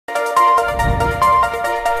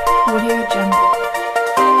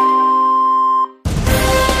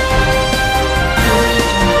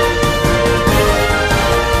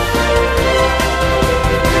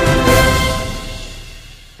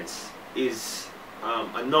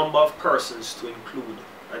a number of persons, to include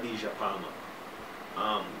Adidja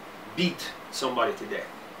Palmer, beat somebody to death.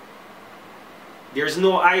 There's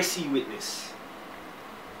no IC witness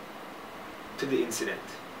to the incident.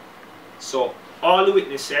 So all the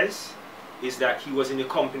witness says is that he was in the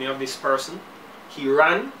company of this person. He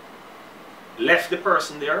ran, left the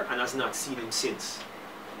person there, and has not seen him since.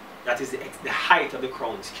 That is the height of the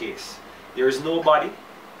Crown's case. There is no body,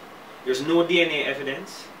 there's no DNA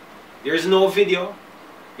evidence, there's no video,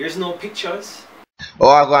 there's no pictures. Oh,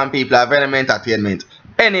 I go on, people, are very entertainment.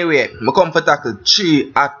 Anyway, I come for tackle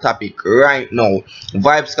 3 hot topic right now.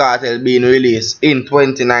 Vybz Kartel being released in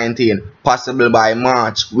 2019, possible by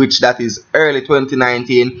March, which that is early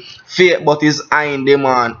 2019. Fake but is in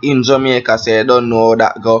demand in Jamaica, so I don't know how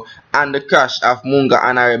that go. And the crash of Munga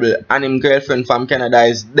Honorable and his girlfriend from Canada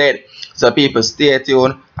is dead. So people stay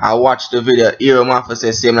tuned and watch the video. Hear me have to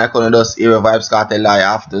say same like on those hear Vybz Kartel I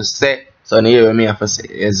have to say. So hear me have to say,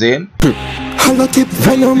 you see? Hello tip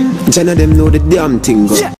venom, none of them know the damn thing.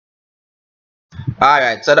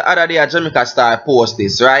 Alright, so the other day Jamaica Star post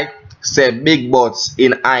this, right? Said big butts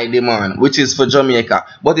in high demand, which is for Jamaica.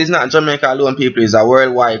 But it's not Jamaica alone, people, it's a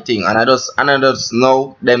worldwide thing. And I just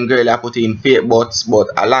know them girls are putting fake butts but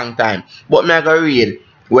a long time. But me I go read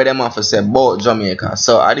where them have to say about Jamaica.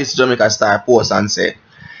 So at this Jamaica Star post and say,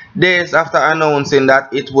 days after announcing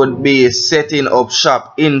that it would be setting up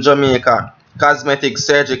shop in Jamaica, cosmetic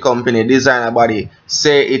surgery company Designer Body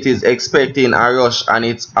say it is expecting a rush on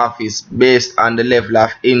its office based on the level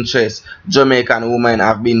of interest Jamaican women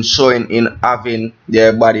have been showing in having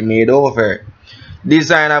their body made over.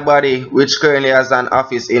 Designer Body, which currently has an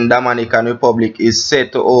office in Dominican Republic, is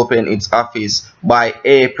set to open its office by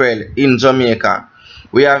April in Jamaica.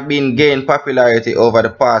 We have been gaining popularity over the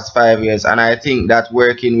past 5 years, and I think that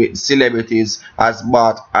working with celebrities has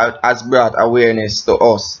brought awareness to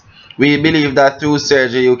us. We believe that through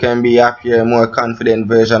surgery you can be a happier, more confident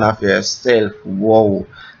version of yourself. Wow.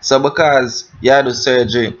 So because you do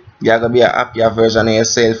surgery, you're going to be a happier version of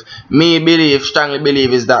yourself. Me strongly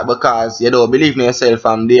believe is that because you don't believe in yourself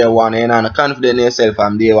from day one, and you're not confident in yourself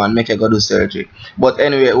from day one, make you go do surgery. But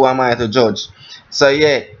anyway, who am I to judge? So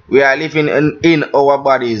yeah, we are living in our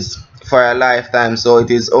bodies for a lifetime, so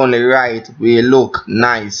it is only right we look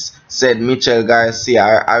nice, said Michelle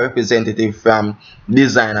Garcia, a representative from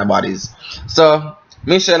Designer Bodies. So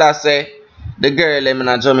Michelle has said the girl them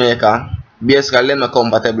in Jamaica basically them not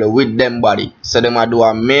compatible with them body, so them do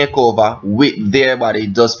a makeover with their body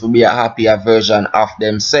just to be a happier version of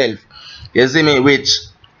themselves. You see me? Which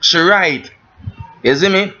she right. You see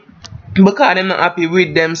me? Because them not happy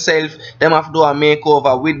with themselves, them have to do a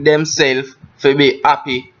makeover with themselves to be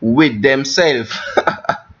happy with themselves.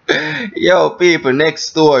 Yo people, next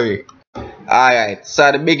story. Alright, so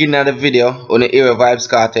at the beginning of the video, on the era Vybz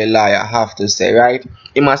Kartel liar, I have to say, right?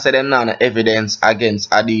 He must say them now no evidence against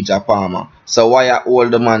Adidja Palmer. So why you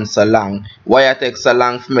hold the man so long? Why it take so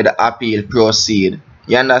long for me the appeal proceed?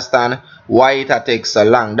 You understand? Why it take so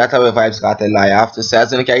long? That's how Vybz Kartel liar, I have to say.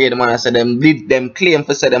 As you can hear the man, I said them claim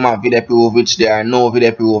for say them have video proof, which there are no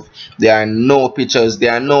video proof, there are no pictures,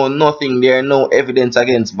 there are no nothing, there are no evidence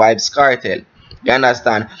against Vybz Kartel. You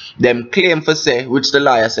understand? Them claim for say, which the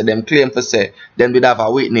liar said, them claim for say, them did have a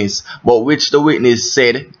witness, but which the witness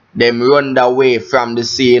said, them run away from the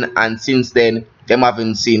scene, and since then, them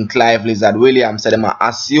haven't seen Clive Lizard Williams, so them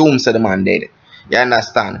assume so the man dead. You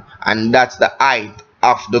understand? And that's the height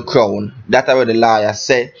of the crown. That's what the liar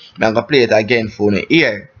said. I'm going to play it again for you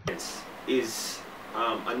here. Is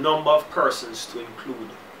a number of persons, to include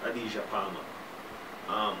Adidja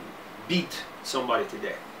Palmer, beat somebody to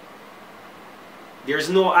death.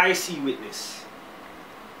 There's no IC witness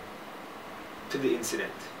to the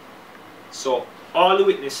incident. So all the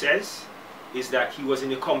witness says is that he was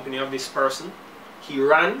in the company of this person. He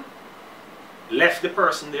ran, left the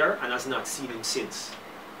person there, and has not seen him since.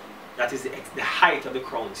 That is the height of the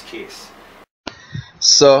Crown's case.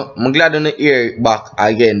 So I'm glad to hear it back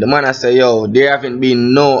again. The man I say, yo, there haven't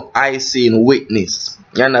been no IC witness.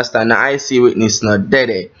 You understand? The IC witness not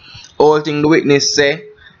dead. All thing the witness say,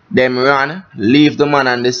 them run, leave the man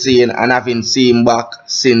on the scene, and haven't seen him back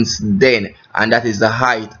since then. And that is the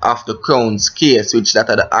height of the Crown's case, which that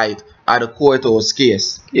are the height of the courthouse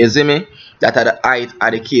case. You see me? That are the height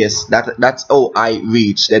of the case. That's how I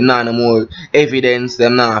reach. Them not no more evidence,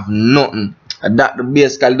 them not have nothing. That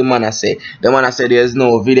basically the man I say. The man I say there's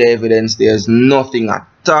no video evidence, there's nothing at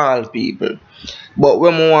all, people. But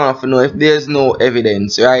when we want to know if there's no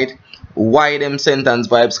evidence, right? Why them sentence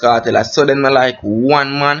Vybz Kartel? I saw them like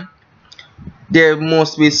one man. There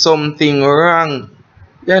must be something wrong.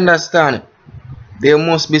 You understand? there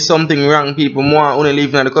must be something wrong, people. More only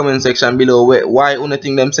leave in the comment section below why only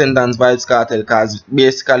think them sentence Vybz Kartel, cause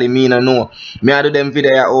basically me no know. Me I do them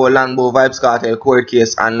video all long about Vybz Kartel court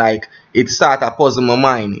case and like it start to puzzle my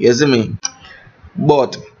mind, you see me?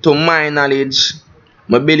 But to my knowledge,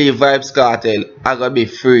 I believe Vybz Kartel are gonna be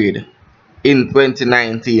freed in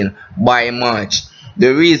 2019 by March.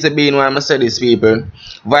 The reason being why I say this, people,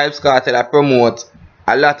 Vybz Kartel promote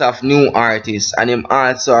a lot of new artists and him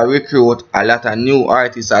also recruit a lot of new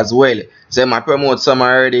artists as well. So I promote some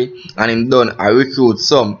already and him done I recruit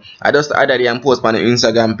some. I just the other day and post on the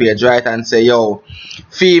Instagram page, right, and say, yo,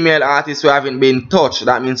 female artists who haven't been touched,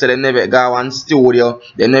 that means they never go on studio,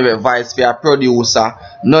 they never vice for a producer,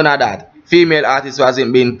 none of that. Female artists who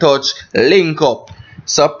hasn't been touched, link up.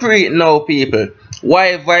 So pre it now, people.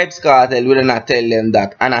 Why Vybz Kartel will not tell them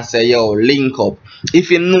that and I say, yo, link up?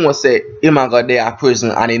 If you know say him a go there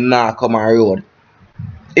prison and he not come on road.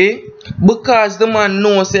 Because the man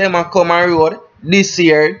knows say him a come on road this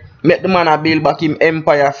year, make the man a build back him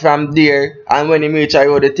empire from there, and when he reach a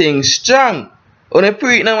road the thing strong. On a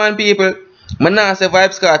pre now, man, people. I now say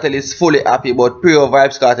Vybz Kartel is fully happy, but pre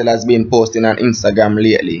Vybz Kartel has been posting on Instagram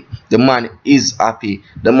lately. The man is happy.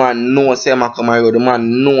 The man knows say him a come on road. The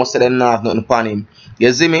man knows say they not have nothing upon him.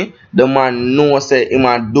 You see me? The man knows say him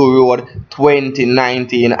a do road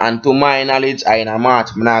 2019, and to my knowledge, I in a March,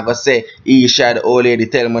 I'm not gonna say he should the old lady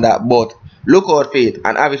tell me that, but look out for it.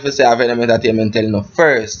 And obviously say I've entertainment telling you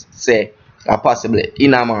first say possibly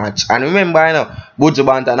in a March. And remember, you know, Buju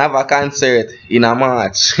Banton have a concert in a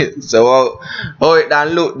March. So how it done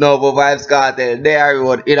look now for Vybz Kartel, they are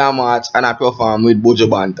road in a March and I perform with Buju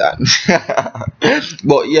Banton.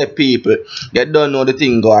 But yeah, people, you don't know the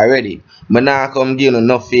thing go already. But now I come give you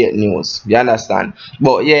no fake news. You understand?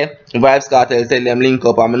 But yeah, Vybz Kartel tell them link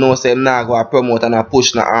up and I know say him not go promote and I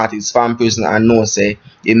push the artist from prison and know say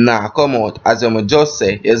him not come out, as you just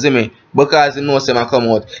say, you see me? Because he knows him a come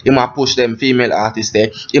out, he might push them female artists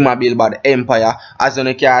there, he might build about the empire. As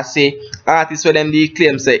you can see, artists for them they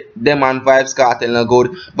claim say them and Vybz Kartel no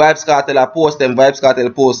good. Vybz Kartel a post them, Vybz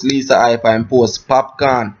Kartel post Lisa Hyper and post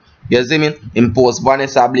Popcorn. You see me? Him post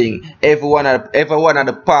Vanessa Bling. Every one of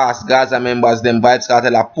the past Gaza members them Vybz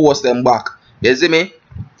Kartel a post them back. You see me?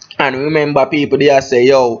 And remember people they say,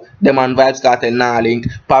 yo, them and Vybz Kartel nah link.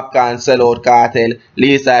 Popcorn sell out cartel,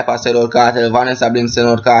 Lisa Hyper sell out cartel, Vanessa Bling sell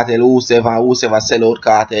out cartel, whoever sell out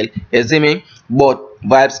cartel. You see me? But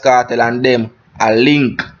Vybz Kartel and them a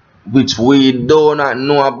link, which we do not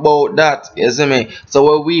know about that. You see me? So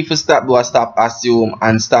what we for stop do is stop assume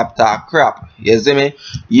and stop talk crap. You see me?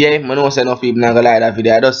 Yeah, I know say enough people not gonna like that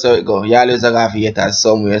video. I just saw it go. You always have haters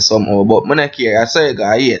somewhere, somehow. But I don't care. I saw it go,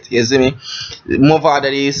 I hate. You see me? More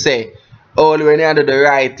father they say, oh, when you do the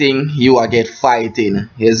right thing, you will get fighting.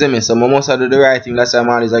 You see me? So I must do the right thing, that's why I'm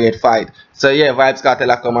always get fight. So yeah, Vybz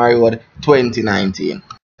Kartel come on road 2019.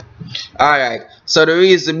 Alright, so the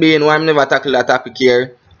reason being why I'm never tackle that topic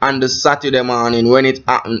here on the Saturday morning when it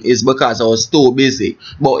happened is because I was too busy.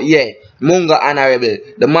 But yeah, Munga Honorable,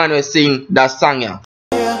 the man was sing that song yeah.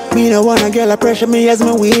 Me no wanna girl a pressure me as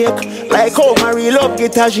me wake. Like how my real love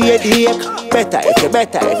get a headache. Better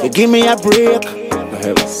if you give me a break. For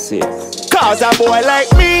heaven's sake. Cause a boy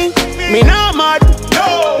like me not mad.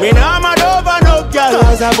 No. Me not mad over no girl.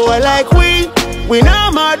 Cause a boy like we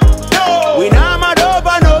not mad. No. We not mad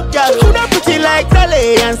over no girl. Coulda pretty like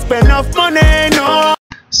Dolly and spend enough money, no.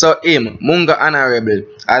 So him, Munga Honorable,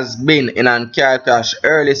 has been in a car crash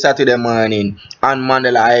early Saturday morning on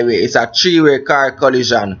Mandela Highway. It's a three-way car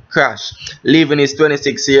collision crash, leaving his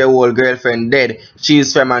 26-year-old girlfriend dead.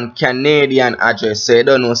 She's from a Canadian address, so you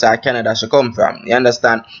don't know where Canada she come from. You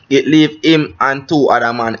understand? It leave him and two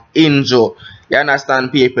other men injured. You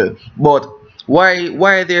understand, people? But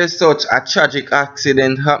why there's such a tragic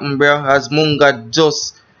accident happen, bro? As Munga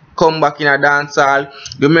just come back in a dance hall.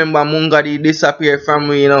 Remember Munga did disappear from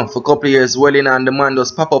me, you know, for a couple of years well in, and the man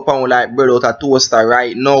just pop up on like bread out a toaster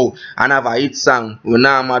right now and have a hit song. We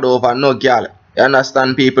not mad over no girl. You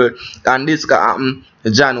understand, people? And this can happen to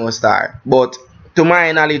Jano Star. But to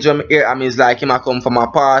my knowledge, is like him a come from a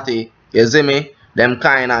party. You see me? Them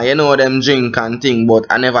kinda, you know, them drink and thing, but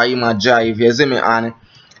I never him a drive, you see me? And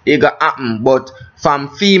it got happen, but from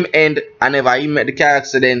film end, I never even met the car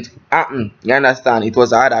accident happen. You understand? It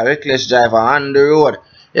was either a reckless driver on the road.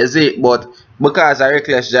 You see? But because of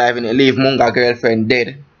reckless driving, it leave Munga girlfriend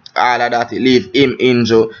dead. All of that, it leave him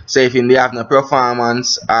injured. So if him they have no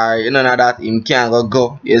performance or none of that, him can't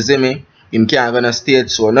go. You see me? Him can't go on a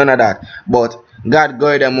stage show, none of that. But God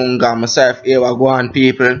guide them Munga, myself here go on,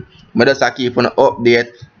 people. I just keep on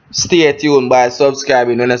update. Stay tuned by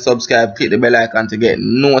subscribing. When you subscribe, click the bell icon to get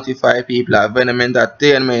notified, people of Venom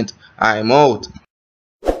Entertainment. I'm out.